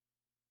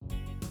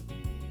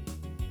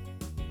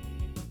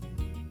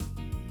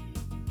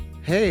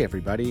Hey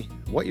everybody,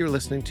 what you're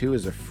listening to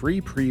is a free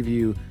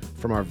preview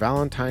from our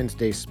Valentine's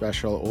Day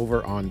special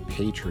over on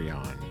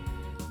Patreon.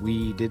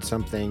 We did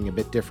something a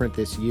bit different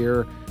this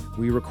year.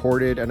 We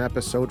recorded an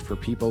episode for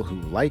people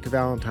who like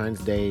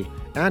Valentine's Day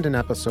and an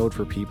episode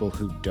for people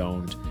who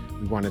don't.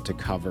 We wanted to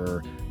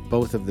cover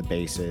both of the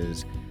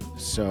bases.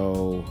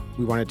 So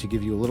we wanted to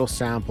give you a little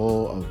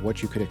sample of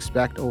what you could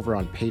expect over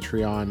on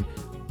Patreon.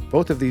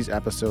 Both of these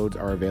episodes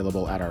are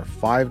available at our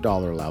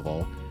 $5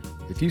 level.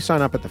 If you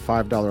sign up at the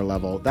 $5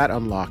 level, that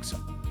unlocks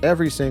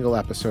every single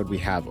episode we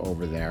have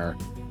over there.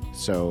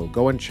 So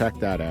go and check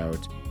that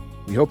out.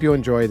 We hope you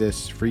enjoy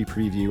this free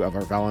preview of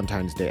our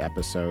Valentine's Day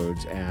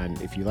episodes. And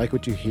if you like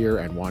what you hear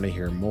and want to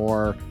hear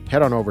more,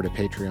 head on over to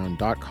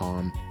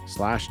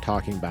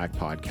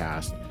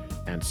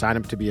patreon.com/talkingbackpodcast and sign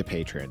up to be a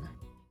patron.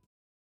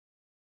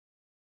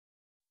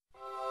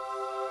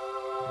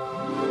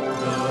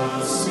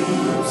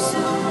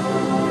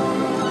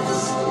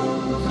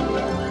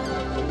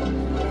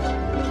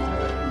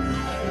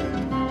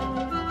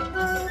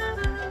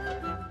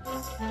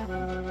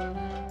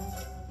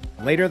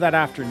 Later that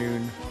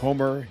afternoon,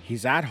 Homer,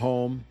 he's at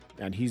home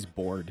and he's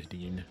bored,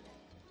 Dean.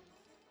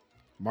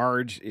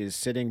 Marge is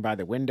sitting by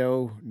the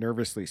window,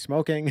 nervously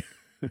smoking,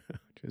 which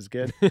is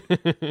good.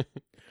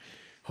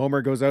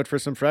 Homer goes out for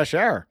some fresh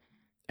air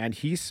and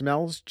he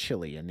smells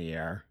chili in the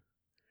air.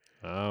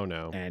 Oh,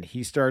 no. And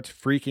he starts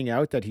freaking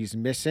out that he's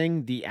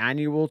missing the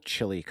annual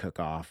chili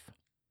cook-off.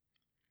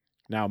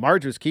 Now,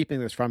 Marge was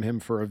keeping this from him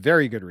for a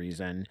very good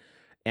reason,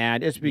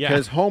 and it's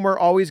because Homer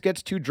always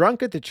gets too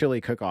drunk at the chili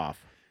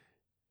cook-off.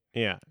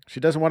 Yeah. She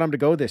doesn't want him to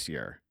go this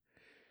year.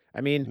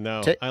 I mean,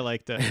 No, I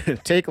liked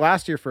it. Take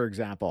last year, for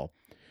example,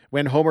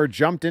 when Homer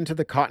jumped into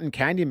the cotton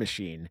candy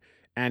machine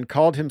and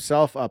called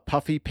himself a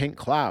puffy pink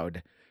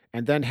cloud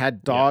and then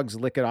had dogs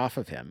lick it off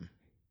of him.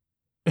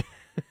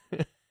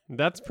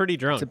 That's pretty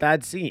drunk. It's a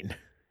bad scene.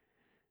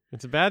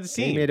 It's a bad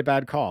scene. He made a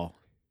bad call.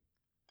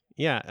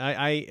 Yeah,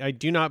 I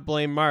do not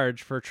blame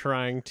Marge for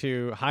trying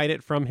to hide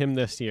it from him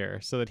this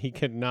year so that he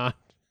could not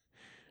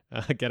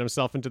get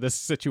himself into this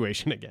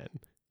situation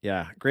again.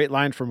 Yeah, great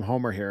line from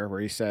Homer here where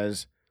he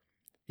says,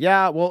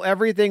 "Yeah, well,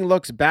 everything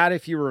looks bad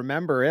if you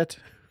remember it."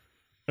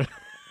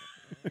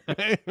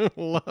 I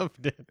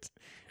loved it.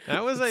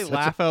 That was a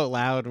laugh out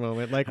loud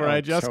moment, like where I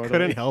just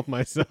couldn't help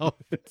myself.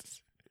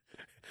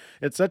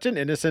 It's such an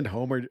innocent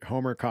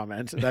Homer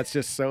comment. That's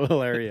just so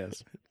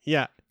hilarious.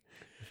 Yeah.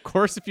 Of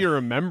course, if you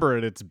remember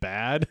it, it's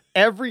bad.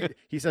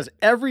 He says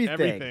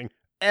everything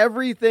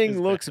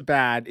looks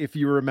bad if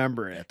you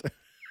remember it.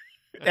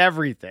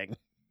 Everything.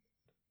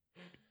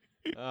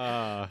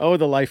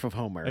 The life of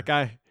Homer.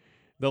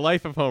 The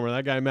life of Homer.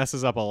 That guy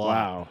messes up a lot.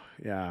 Wow.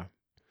 Yeah.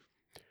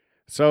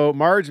 So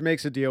Marge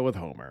makes a deal with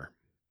Homer.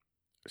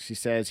 She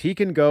says he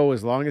can go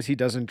as long as he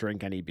doesn't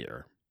drink any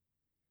beer.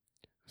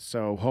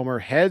 So Homer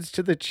heads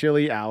to the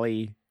chili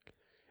alley,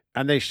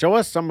 and they show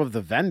us some of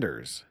the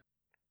vendors.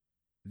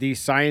 The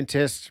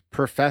scientist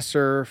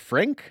Professor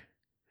Frink,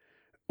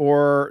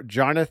 or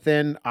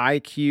Jonathan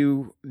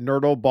IQ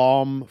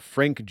Nerdlebaum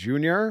Frink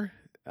Jr.,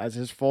 as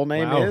his full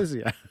name is.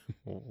 Yeah.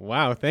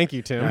 Wow. Thank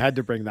you, Tim. I had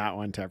to bring that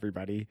one to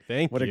everybody.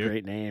 What a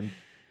great name.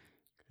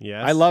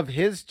 Yes. I love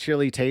his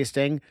chili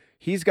tasting.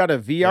 He's got a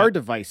VR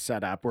device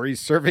set up where he's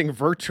serving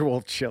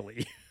virtual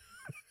chili.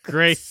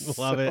 Great.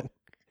 Love it.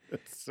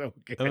 It's so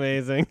good.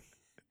 Amazing.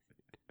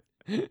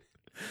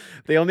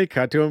 They only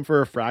cut to him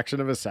for a fraction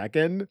of a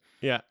second.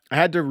 Yeah. I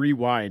had to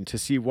rewind to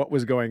see what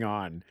was going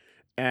on.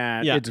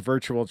 And it's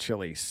virtual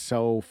chili.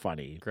 So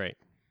funny. Great.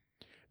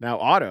 Now,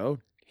 Otto,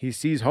 he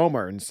sees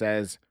Homer and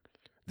says,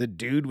 "The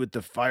dude with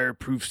the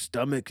fireproof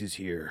stomach is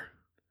here."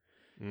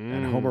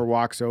 And Homer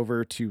walks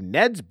over to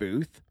Ned's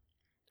booth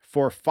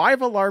for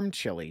 5-alarm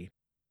chili.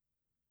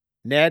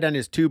 Ned and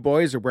his two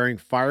boys are wearing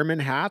fireman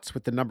hats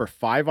with the number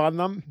 5 on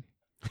them.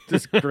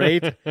 Just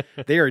great.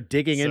 They are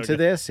digging into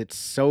this. It's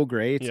so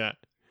great. Yeah.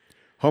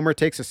 Homer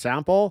takes a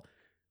sample,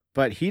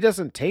 but he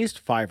doesn't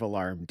taste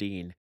 5-alarm,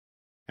 Dean.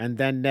 And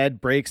then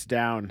Ned breaks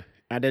down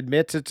and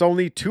admits it's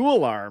only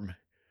 2-alarm.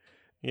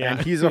 Yeah.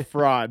 And he's a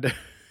fraud.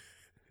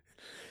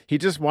 He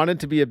just wanted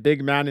to be a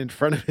big man in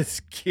front of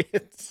his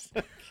kids.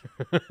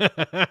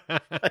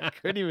 I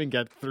couldn't even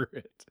get through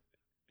it.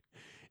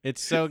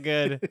 It's so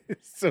good.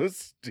 It's so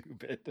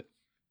stupid.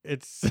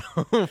 It's so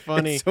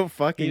funny. It's so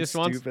fucking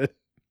stupid.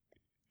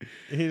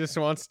 He just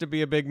wants to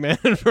be a big man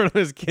in front of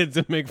his kids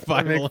and make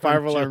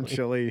 5-alarm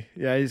chili.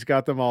 Yeah, he's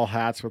got them all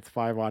hats with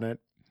 5 on it.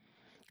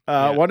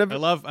 I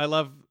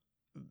love.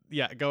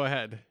 Yeah, go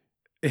ahead.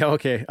 Yeah,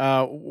 okay.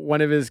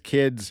 One of his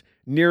kids,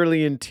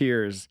 nearly in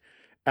tears,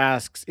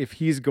 asks if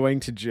he's going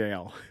to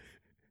jail.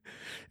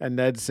 And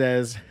Ned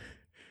says,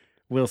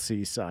 "We'll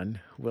see, son.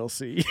 We'll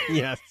see."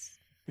 Yes.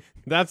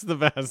 That's the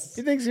best.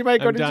 He thinks he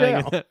might go to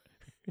jail.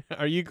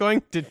 Are you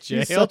going to jail?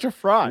 He's such a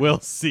fraud. We'll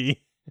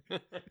see.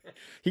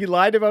 He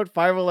lied about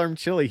 5-alarm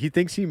chili. He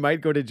thinks he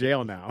might go to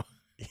jail now.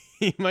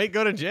 He might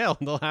go to jail.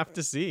 They'll have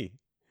to see.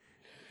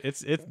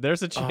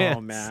 There's a chance.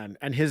 Oh man.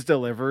 And his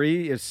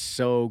delivery is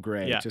so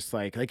great. Yeah. Just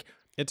like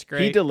It's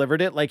great. He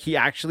delivered it like he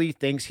actually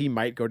thinks he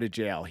might go to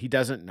jail. He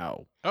doesn't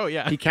know. Oh,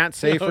 yeah. He can't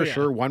say Oh, for yeah.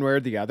 sure one way or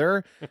the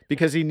other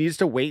because he needs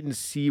to wait and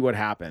see what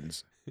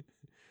happens.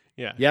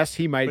 Yeah. Yes,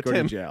 he might But go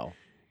Tim, to jail.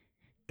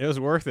 It was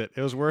worth it.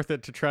 It was worth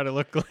it to try to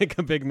look like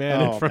a big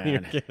man in front of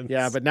your kids.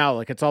 Yeah, but now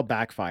like it's all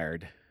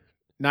backfired.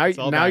 Now It's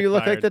all you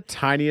look like backfired. the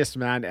tiniest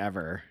man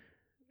ever.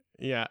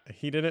 Yeah,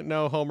 he didn't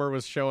know Homer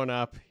was showing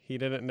up. He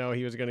didn't know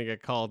he was going to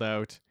get called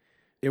out.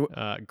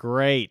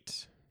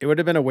 Great. It would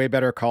have been a way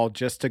better call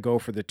just to go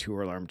for the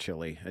 2-alarm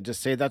chili and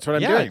just say that's what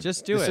I'm Yeah, doing.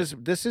 just do it.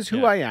 This is who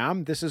Yeah. I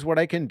am. This is what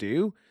I can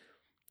do.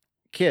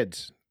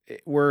 Kids,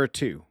 we're a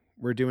 2.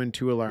 We're doing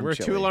 2-alarm We're a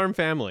chili. 2-alarm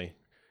family.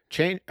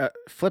 Change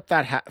flip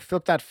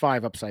that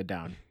 5 upside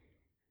down.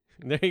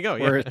 There you go.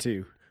 We're Yeah. a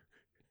 2.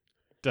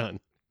 Done.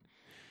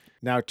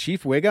 Now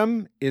Chief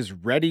Wiggum is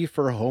ready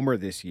for Homer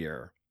this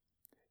year.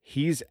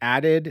 He's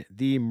added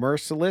the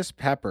merciless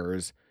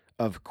peppers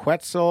of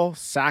Quetzal,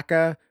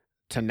 Saka,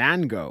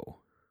 Tenango.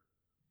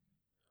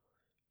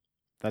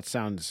 That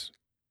sounds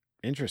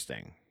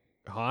interesting.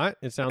 Hot?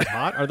 It sounds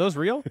hot. Are those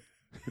real?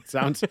 It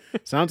sounds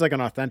like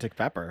an authentic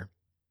pepper.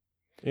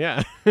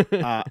 Yeah.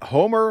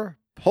 Homer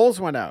pulls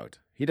one out.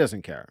 He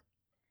doesn't care.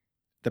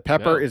 The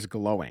pepper No. is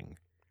glowing.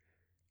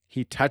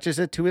 He touches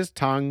it to his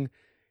tongue,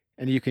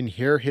 and you can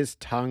hear his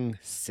tongue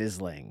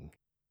sizzling.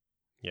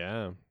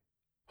 Yeah.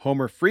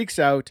 Homer freaks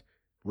out,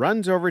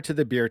 runs over to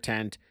the beer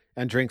tent,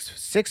 and drinks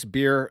 6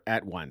 beer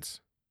at once.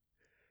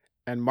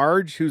 And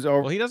Marge, who's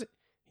over... Well,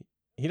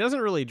 he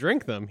doesn't really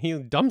drink them. He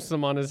dumps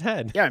them on his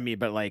head. Yeah, I mean,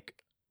 but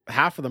like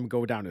half of them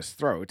go down his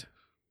throat.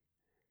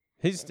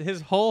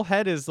 His whole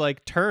head is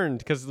like turned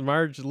because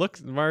Marge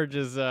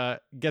is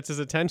gets his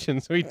attention,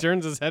 so he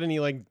turns his head and he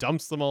like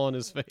dumps them all in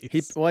his face.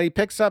 He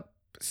picks up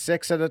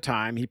 6 at a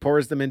time. He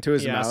pours them into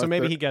his mouth. So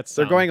maybe he gets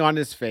some. They're going on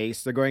his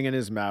face. They're going in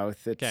his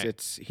mouth. Okay.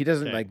 He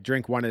doesn't Okay. like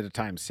drink one at a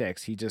time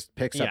 6. He just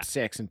picks Yeah. up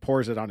 6 and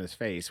pours it on his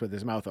face with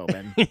his mouth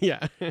open.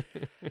 Yeah.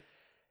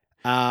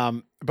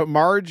 But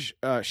Marge,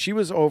 she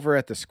was over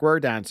at the square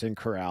dancing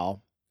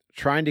corral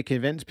trying to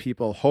convince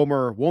people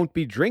Homer won't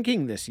be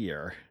drinking this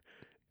year.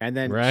 And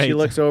then she Right.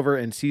 looks over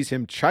and sees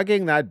him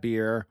chugging that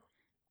beer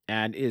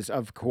and is,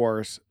 of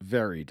course,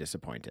 very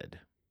disappointed.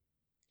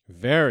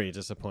 Very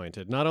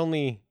disappointed. Not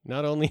only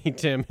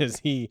Tim is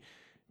he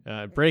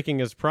breaking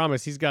his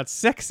promise, he's got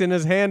 6 in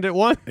his hand at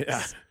once.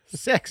 Yeah.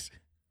 6.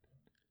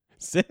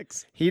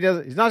 6.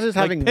 He's not just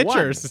having like one.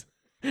 pitchers.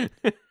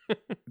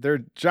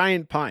 They're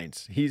giant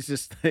pints. He's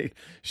just like,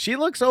 she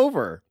looks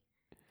over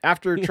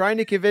after trying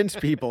to convince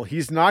people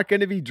he's not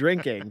going to be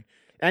drinking,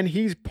 and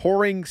he's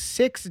pouring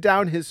 6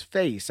 down his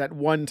face at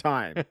one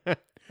time.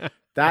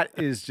 That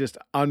is just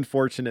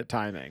unfortunate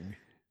timing.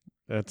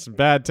 That's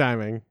bad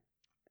timing.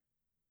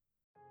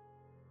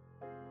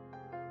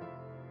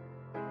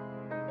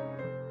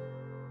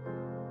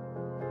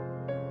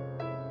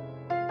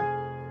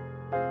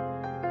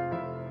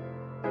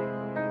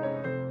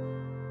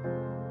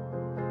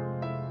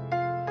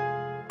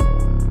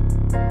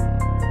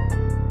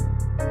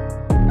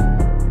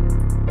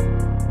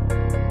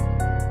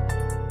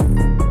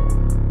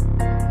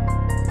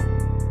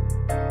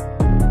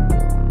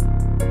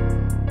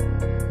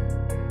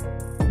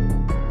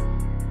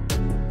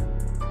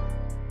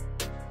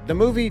 The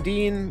movie,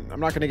 Dean, I'm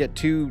not going to get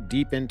too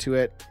deep into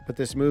it, but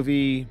this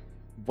movie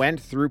went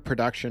through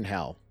production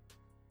hell.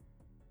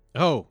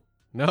 Oh,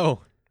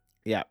 no.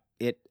 Yeah,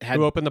 it had...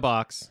 Who opened the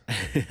box?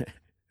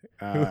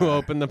 Who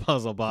opened the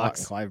puzzle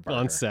box Clive Barker.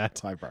 on set?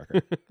 Clive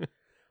Barker.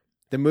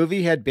 The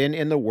movie had been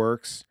in the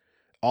works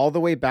all the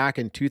way back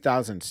in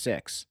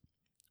 2006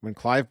 when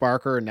Clive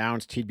Barker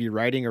announced he'd be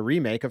writing a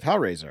remake of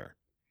Hellraiser.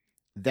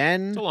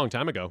 Then, It's a long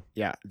time ago.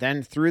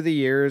 then through the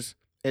years,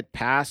 it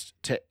passed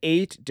to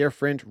 8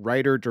 different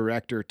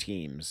writer-director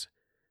teams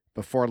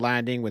before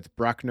landing with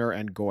Bruckner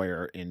and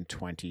Goyer in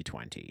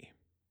 2020.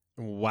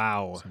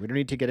 Wow. So we don't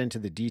need to get into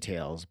the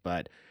details,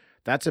 but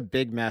that's a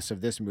big mess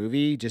of this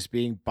movie just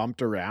being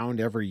bumped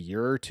around every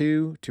year or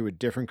two to a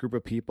different group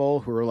of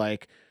people who are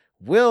like,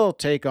 we'll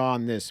take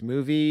on this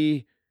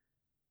movie.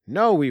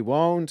 No, we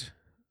won't.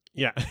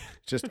 Yeah.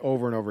 Just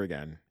over and over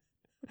again.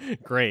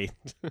 Great.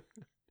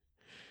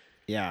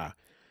 Yeah.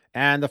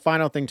 And the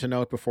final thing to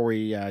note before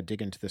we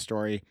dig into the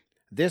story,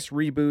 this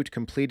reboot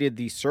completed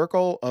the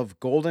circle of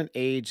golden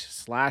age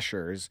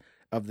slashers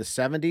of the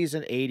 70s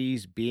and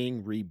 80s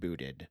being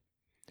rebooted.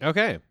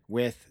 Okay.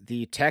 With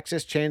the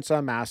Texas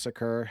Chainsaw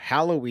Massacre,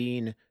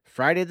 Halloween,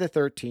 Friday the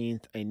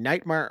 13th, A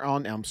Nightmare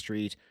on Elm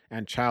Street,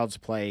 and Child's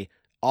Play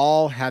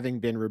all having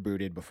been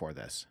rebooted before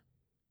this.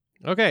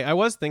 Okay. I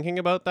was thinking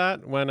about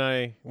that when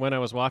I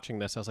was watching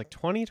this. I was like,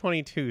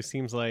 2022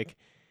 seems like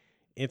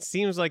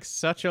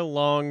such a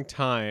long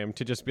time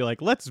to just be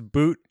like, let's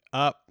boot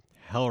up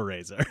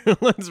Hellraiser.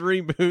 Let's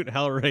reboot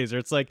Hellraiser.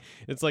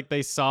 It's like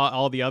they saw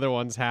all the other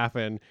ones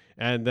happen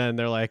and then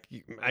they're like,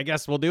 I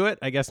guess we'll do it.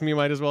 I guess we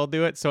might as well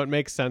do it. So it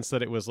makes sense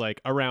that it was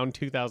like around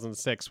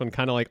 2006 when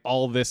kind of like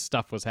all this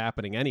stuff was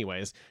happening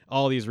anyways.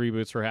 All these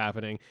reboots were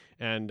happening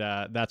and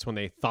that's when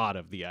they thought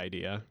of the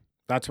idea.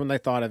 That's when they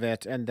thought of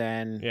it. And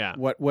then Yeah.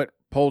 what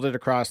pulled it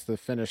across the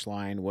finish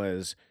line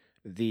was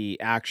the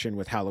action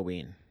with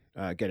Halloween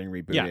getting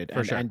rebooted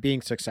for sure. and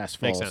being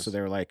successful. Makes sense. So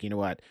they were like, you know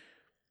what?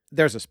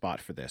 There's a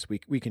spot for this.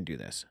 We can do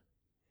this.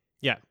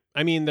 Yeah.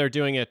 I mean, they're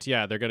doing it.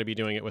 Yeah, they're going to be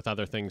doing it with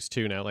other things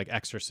too now. Like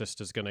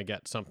Exorcist is going to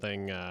get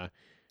something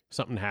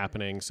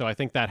happening. So I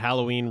think that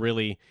Halloween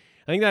really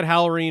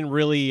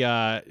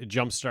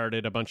jump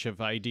started a bunch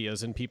of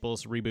ideas in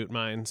people's reboot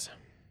minds.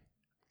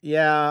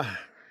 Yeah,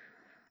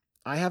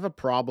 I have a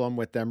problem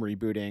with them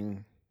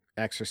rebooting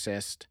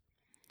Exorcist.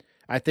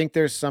 I think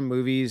there's some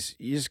movies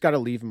you just got to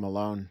leave them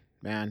alone,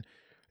 man.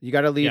 You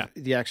got to leave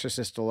The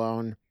Exorcist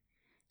alone.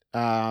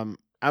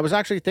 I was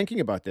actually thinking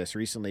about this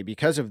recently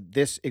because of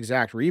this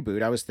exact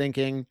reboot. I was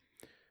thinking,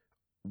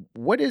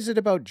 what is it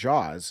about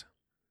Jaws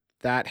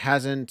that it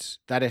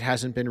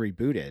hasn't been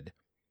rebooted?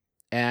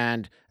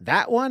 And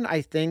that one,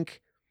 I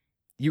think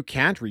you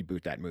can't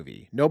reboot that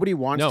movie. Nobody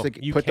wants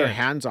to put their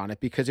hands on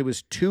it because it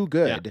was too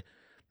good. Yeah.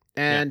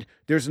 And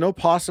there's no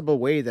possible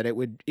way that it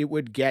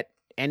would get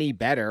any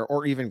better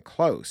or even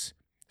close.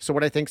 So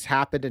what I think's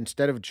happened,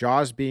 instead of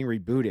Jaws being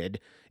rebooted,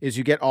 is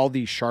you get all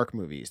these shark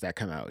movies that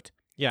come out.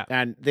 Yeah.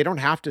 And they don't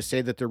have to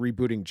say that they're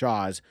rebooting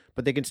Jaws,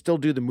 but they can still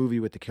do the movie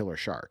with the killer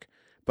shark.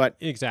 But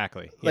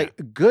exactly.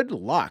 Like, good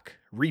luck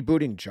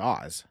rebooting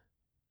Jaws.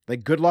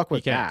 Like, good luck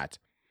with that.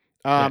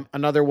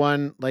 Another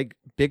one, like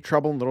Big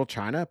Trouble in Little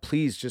China,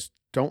 please just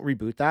don't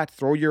reboot that.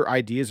 Throw your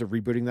ideas of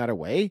rebooting that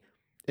away.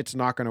 It's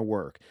not going to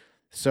work.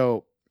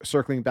 So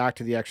circling back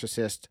to The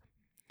Exorcist,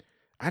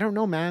 I don't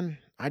know, man.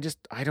 I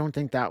don't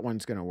think that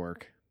one's going to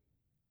work.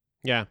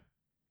 Yeah.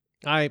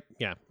 I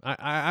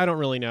don't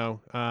really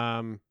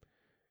know.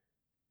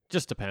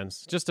 Just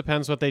depends. Just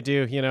depends what they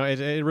do. You know,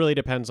 it really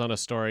depends on a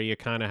story. You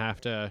kind of have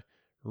to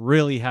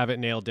really have it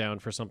nailed down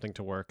for something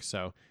to work.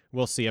 So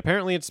we'll see.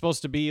 Apparently it's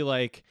supposed to be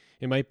like,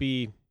 it might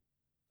be,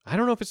 I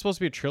don't know if it's supposed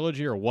to be a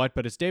trilogy or what,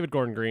 but it's David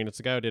Gordon Green. It's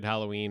the guy who did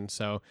Halloween.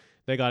 So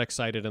they got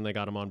excited and they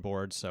got him on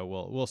board. So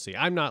we'll see.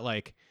 I'm not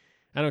like,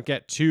 I don't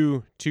get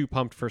too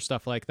pumped for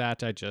stuff like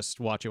that. I just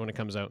watch it when it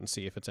comes out and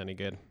see if it's any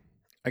good.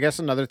 I guess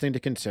another thing to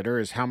consider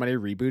is how many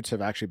reboots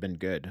have actually been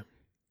good.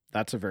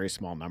 That's a very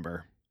small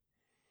number.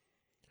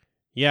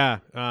 Yeah.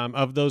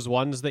 Of those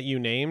ones that you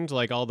named,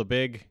 like all the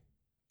big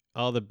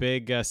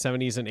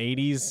 70s and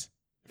 80s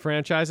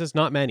franchises,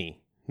 not many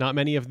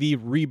of the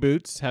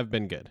reboots have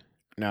been good.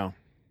 No.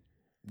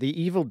 The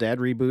Evil Dead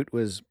reboot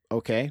was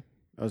okay.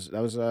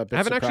 That was a bit I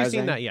haven't surprising. actually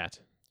seen that yet.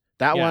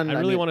 That one, I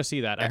really want to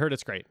see that. I heard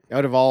it's great.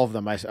 Out of all of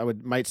them, I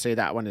might say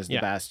that one is the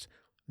best.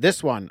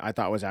 This one I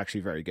thought was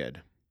actually very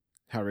good.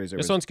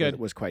 Hellraiser one's good.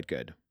 Was quite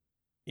good.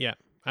 Yeah.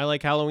 I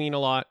like Halloween a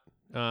lot.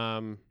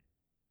 The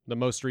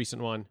most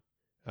recent one.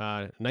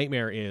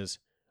 Nightmare is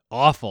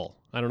awful.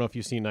 I don't know if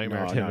you've seen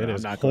Nightmare, Tim. It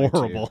is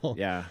horrible.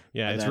 Yeah.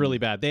 Yeah, it's really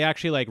bad. They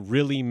actually like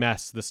really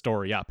mess the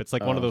story up. It's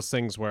like one of those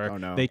things where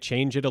they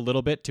change it a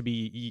little bit to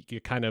be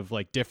kind of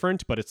like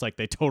different, but it's like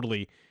they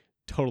totally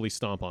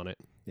stomp on it.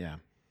 Yeah.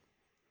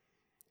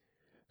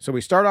 So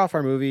we start off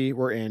our movie.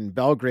 We're in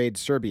Belgrade,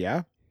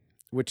 Serbia,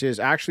 which is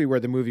actually where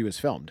the movie was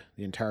filmed,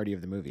 the entirety of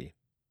the movie.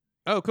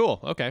 Oh, cool.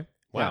 Okay.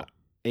 Wow.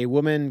 Yeah. A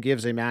woman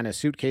gives a man a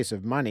suitcase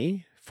of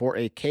money for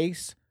a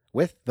case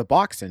with the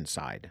box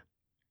inside.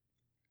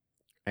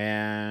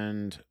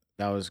 And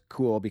that was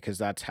cool because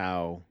that's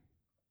how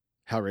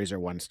Hellraiser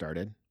 1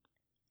 started.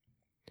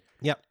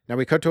 Yep. Now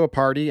we cut to a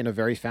party in a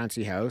very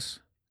fancy house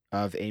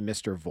of a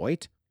Mr.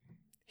 Voigt.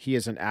 He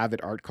is an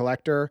avid art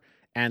collector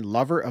and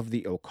lover of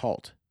the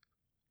occult.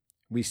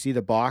 We see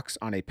the box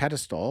on a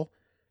pedestal,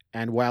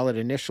 and while it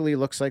initially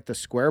looks like the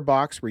square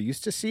box we're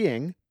used to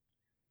seeing,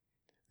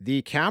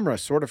 the camera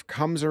sort of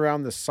comes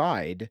around the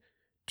side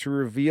to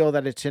reveal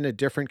that it's in a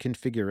different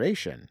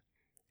configuration.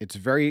 It's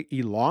very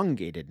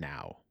elongated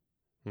now.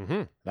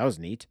 Mm-hmm. That was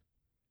neat.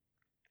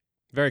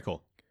 Very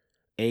cool.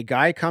 A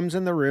guy comes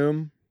in the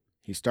room.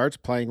 He starts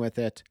playing with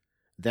it.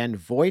 Then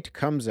Voigt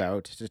comes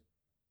out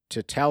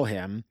to tell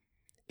him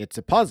it's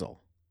a puzzle.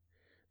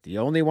 The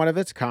only one of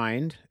its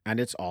kind, and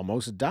it's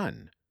almost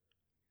done.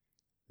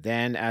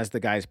 Then, as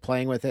the guy's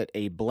playing with it,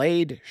 a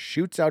blade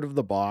shoots out of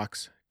the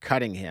box,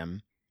 cutting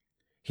him.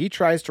 He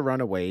tries to run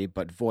away,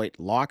 but Voigt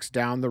locks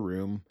down the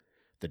room.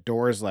 The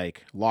doors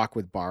lock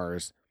with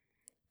bars.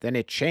 Then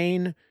a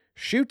chain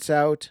shoots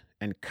out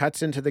and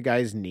cuts into the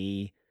guy's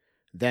knee.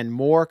 Then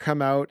more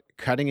come out,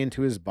 cutting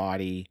into his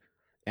body,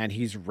 and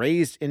he's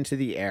raised into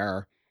the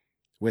air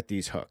with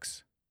these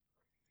hooks.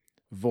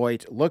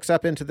 Voigt looks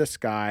up into the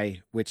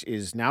sky, which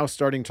is now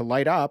starting to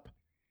light up,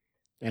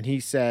 and he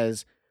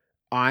says,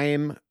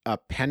 "I'm a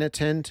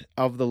penitent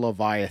of the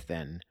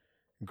Leviathan.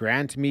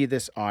 Grant me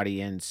this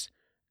audience.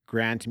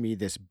 Grant me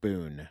this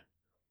boon."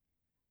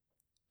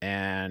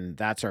 And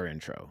that's our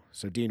intro.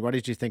 So, Dean, what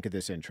did you think of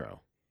this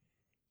intro?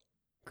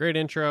 Great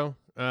intro.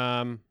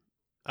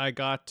 I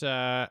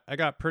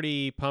got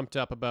pretty pumped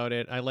up about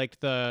it. I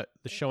liked the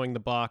showing the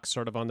box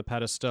sort of on the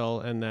pedestal,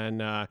 and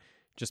then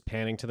just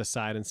panning to the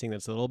side and seeing that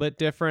it's a little bit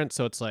different.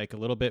 So it's like a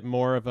little bit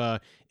more of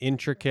a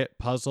intricate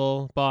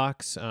puzzle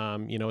box.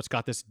 It's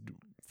got this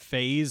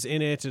phase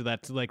in it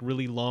that's like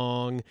really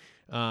long.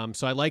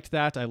 So I liked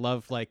that. I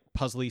love like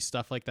puzzly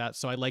stuff like that.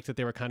 So I liked that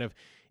they were kind of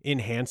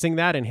enhancing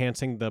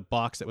the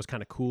box that was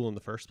kind of cool in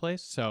the first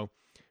place. So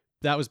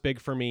that was big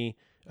for me.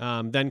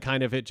 Then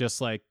kind of it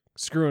just like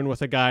screwing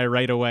with a guy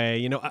right away.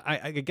 You know,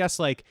 I guess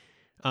like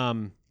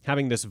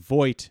having this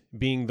Voight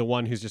being the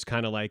one who's just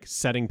kind of like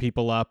setting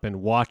people up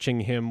and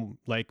watching him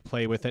like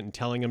play with it and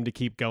telling him to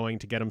keep going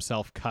to get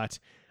himself cut.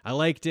 I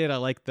liked it. I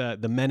liked the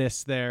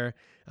menace there.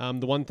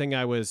 The one thing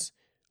I was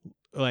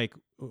like,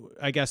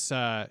 I guess,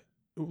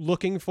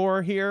 looking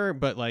for here,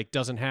 but like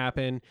doesn't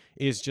happen,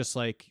 is just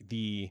like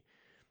the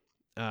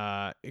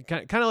kind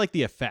of like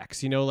the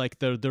effects, you know, like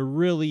the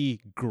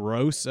really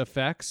gross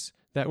effects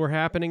that were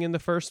happening in the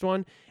first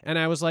one. And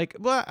I was like,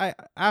 well,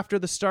 after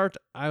the start,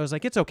 I was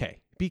like, it's okay,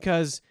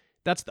 because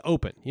that's the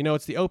open, you know,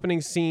 it's the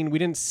opening scene. We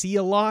didn't see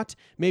a lot.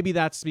 Maybe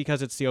that's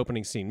because it's the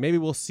opening scene. Maybe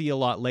we'll see a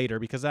lot later,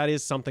 because that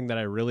is something that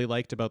I really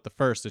liked about the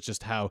first. It's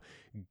just how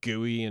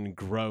gooey and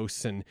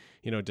gross and,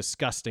 you know,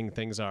 disgusting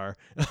things are.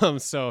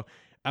 So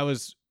I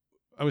was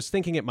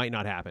thinking it might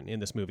not happen in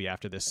this movie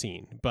after this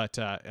scene, but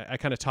I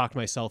kind of talked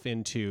myself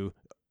into,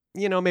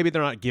 you know, maybe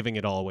they're not giving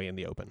it all away in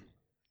the open.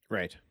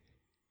 Right.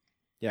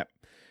 Yep.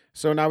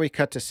 So now we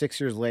cut to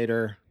 6 years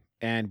later,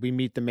 and we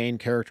meet the main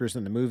characters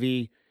in the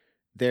movie.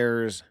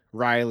 There's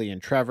Riley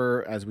and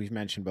Trevor, as we've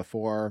mentioned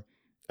before.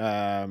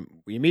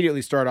 We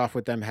immediately start off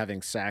with them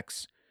having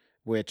sex,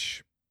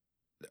 which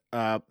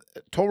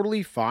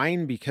totally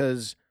fine,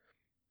 because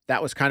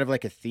that was kind of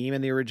like a theme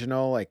in the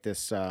original, like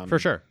this. For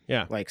sure,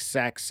 yeah. Like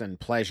sex and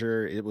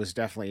pleasure, it was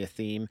definitely a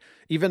theme.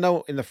 Even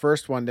though in the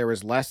first one there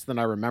was less than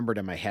I remembered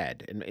in my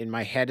head. In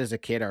my head as a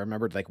kid, I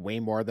remembered like way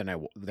more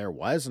than there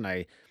was,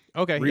 and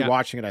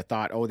rewatching it, I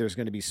thought, oh, there's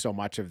going to be so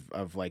much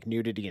of like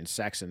nudity and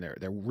sex in there.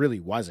 There really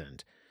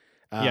wasn't.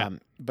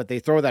 But they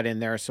throw that in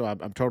there, so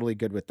I'm totally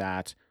good with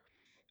that.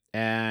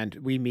 And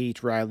we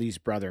meet Riley's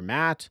brother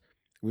Matt.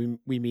 We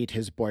meet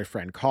his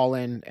boyfriend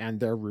Colin and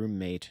their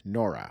roommate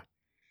Nora.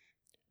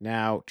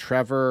 Now,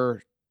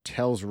 Trevor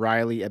tells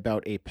Riley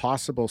about a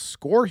possible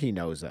score he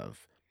knows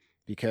of,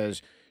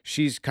 because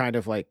she's kind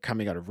of like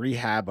coming out of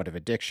rehab, out of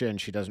addiction.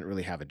 She doesn't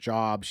really have a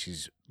job.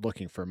 She's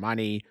looking for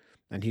money,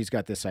 and he's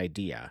got this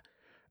idea.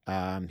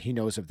 He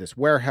knows of this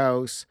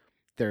warehouse.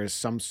 There's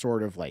some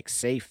sort of like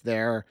safe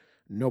there.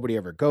 Nobody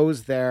ever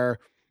goes there,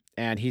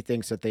 and he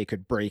thinks that they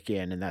could break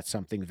in and that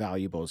something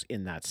valuable is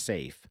in that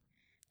safe.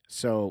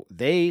 So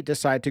they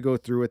decide to go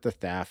through with the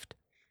theft.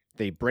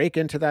 They break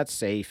into that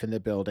safe in the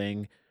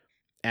building,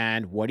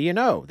 and what do you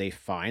know? They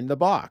find the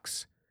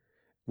box,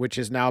 which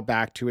is now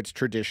back to its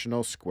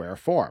traditional square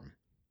form.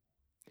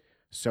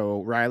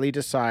 So Riley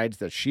decides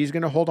that she's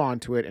going to hold on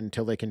to it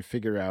until they can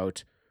figure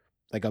out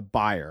like a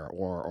buyer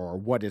or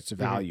what its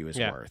value is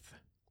worth.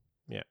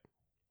 Yeah.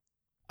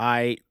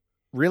 I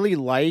really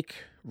like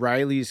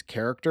Riley's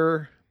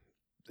character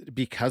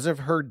because of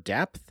her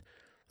depth,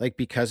 like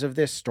because of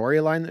this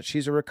storyline that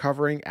she's a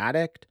recovering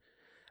addict.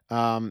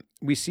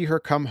 We see her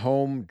come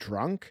home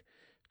drunk,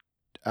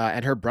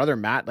 and her brother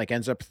Matt like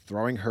ends up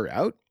throwing her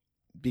out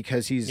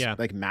because he's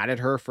like mad at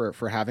her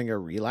for having a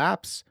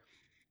relapse.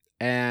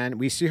 And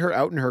we see her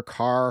out in her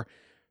car.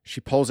 She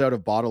pulls out a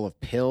bottle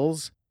of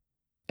pills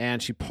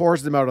and she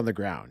pours them out on the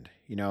ground,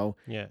 you know,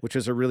 which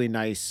was a really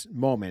nice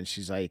moment.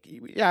 She's like,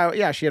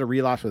 yeah, she had a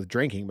relapse with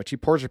drinking, but she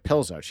pours her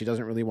pills out. She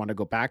doesn't really want to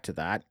go back to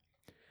that.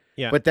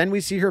 Yeah. But then we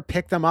see her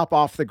pick them up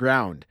off the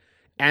ground,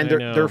 and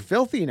they're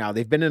filthy now.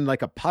 They've been in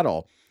like a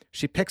puddle.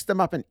 She picks them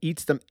up and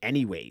eats them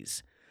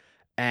anyways.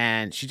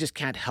 And she just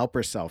can't help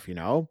herself, you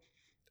know?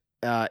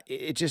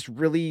 It just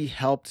really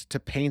helped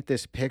to paint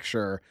this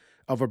picture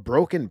of a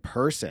broken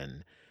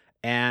person.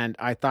 And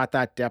I thought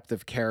that depth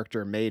of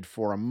character made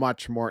for a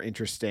much more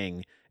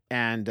interesting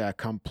and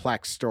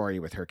complex story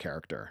with her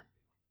character.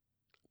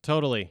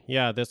 Totally.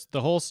 Yeah.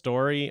 The whole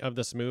story of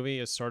this movie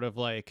is sort of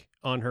like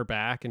on her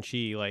back, and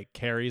she like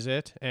carries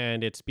it.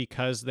 And it's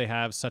because they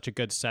have such a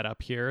good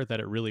setup here that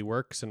it really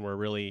works. And we're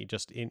really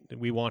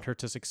we want her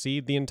to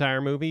succeed the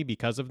entire movie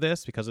because of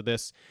this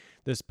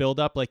build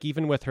up. Like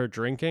even with her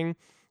drinking,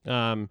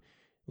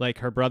 like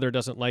her brother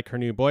doesn't like her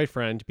new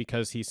boyfriend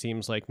because he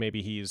seems like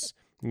maybe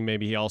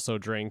he also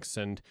drinks.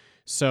 And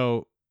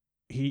so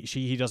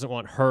he doesn't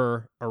want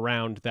her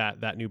around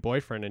that new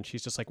boyfriend. And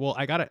she's just like, well,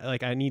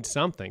 I need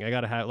something. I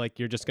gotta have, like,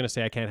 you're just going to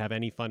say I can't have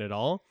any fun at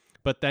all.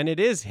 But then it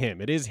is him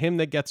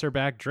that gets her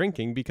back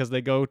drinking, because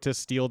they go to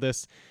steal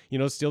this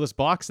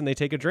box and they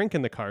take a drink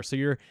in the car. So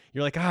you're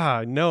like,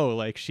 no,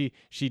 like she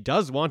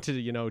does want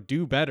to,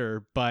 do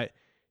better, but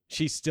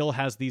she still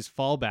has these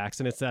fallbacks.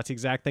 And it's that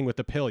exact thing with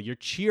the pill. You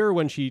cheer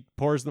when she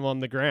pours them on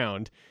the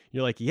ground.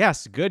 You're like,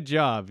 yes, good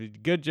job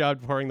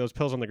pouring those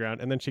pills on the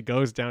ground. And then she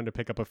goes down to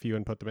pick up a few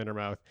and put them in her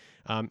mouth.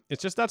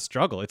 It's just that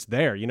struggle. It's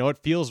there. It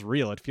feels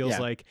real. It feels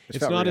like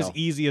it's not real. As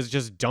easy as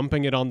just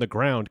dumping it on the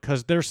ground,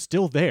 because they're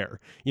still there.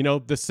 The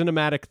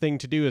cinematic thing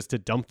to do is to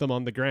dump them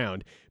on the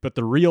ground. But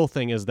the real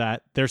thing is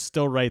that they're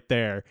still right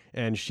there.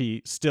 And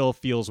she still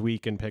feels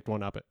weak and picked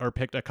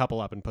a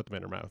couple up and put them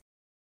in her mouth.